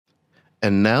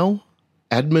And now,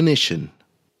 admonition.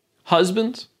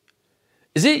 Husbands,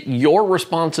 is it your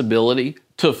responsibility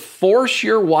to force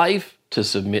your wife to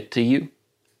submit to you?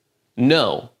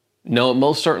 No, it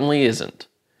most certainly isn't.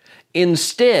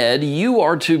 Instead, you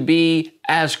are to be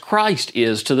as Christ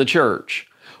is to the church.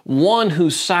 One who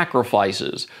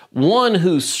sacrifices, one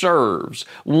who serves,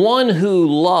 one who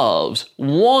loves,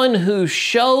 one who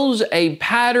shows a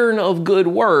pattern of good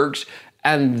works,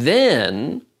 and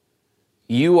then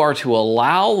you are to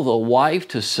allow the wife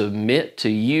to submit to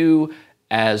you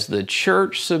as the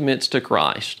church submits to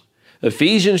Christ.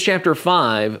 Ephesians chapter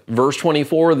 5, verse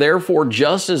 24, therefore,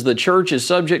 just as the church is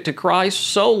subject to Christ,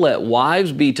 so let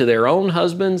wives be to their own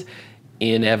husbands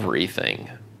in everything.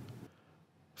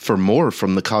 For more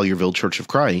from the Collierville Church of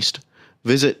Christ,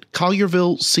 visit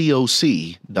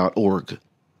colliervillecoc.org.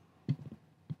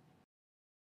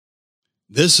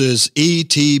 This is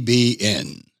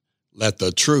ETBN. Let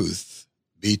the truth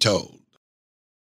be told.